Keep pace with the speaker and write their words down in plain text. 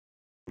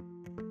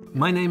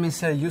My name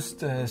is Just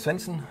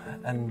Svensson,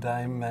 and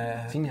I'm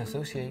a senior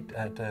associate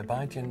at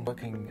Biogen,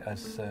 working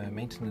as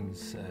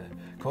maintenance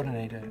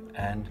coordinator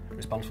and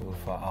responsible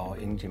for our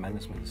energy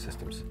management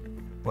systems.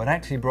 What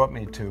actually brought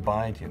me to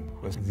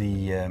Biogen was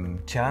the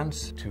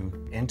chance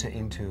to enter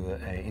into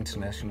an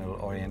international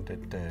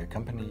oriented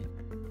company.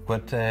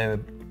 What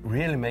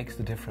really makes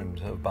the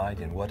difference of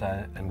Biogen,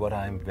 what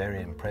I'm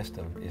very impressed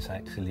of, is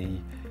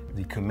actually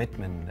the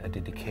commitment and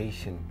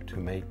dedication to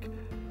make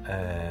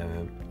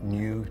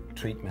new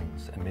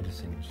treatments and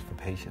medicines for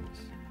patients.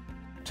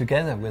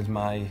 Together with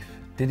my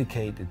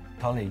dedicated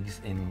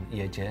colleagues in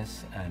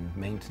EHS and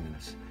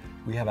maintenance,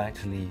 we have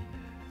actually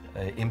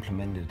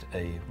implemented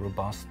a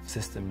robust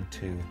system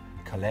to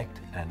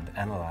collect and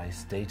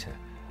analyze data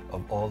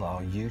of all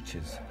our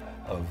uses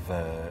of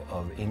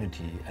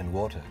energy and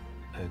water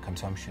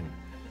consumption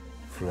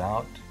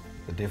throughout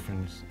the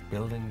different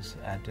buildings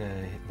at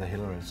the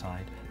Hillerod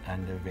site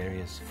and the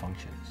various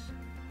functions.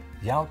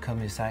 The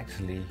outcome is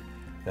actually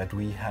that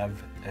we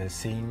have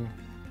seen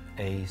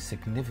a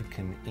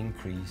significant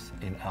increase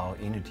in our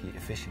energy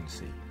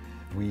efficiency.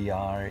 We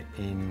are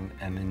in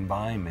an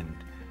environment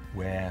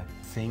where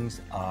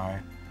things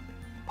are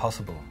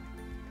possible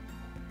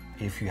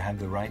if you have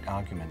the right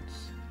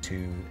arguments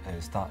to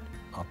start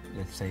up,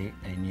 let's say,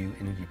 a new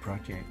energy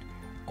project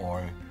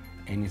or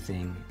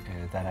anything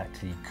that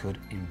actually could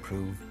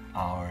improve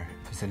our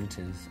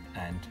facilities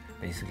and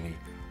basically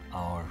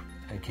our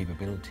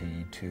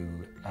capability to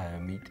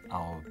meet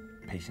our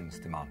patients'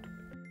 demand.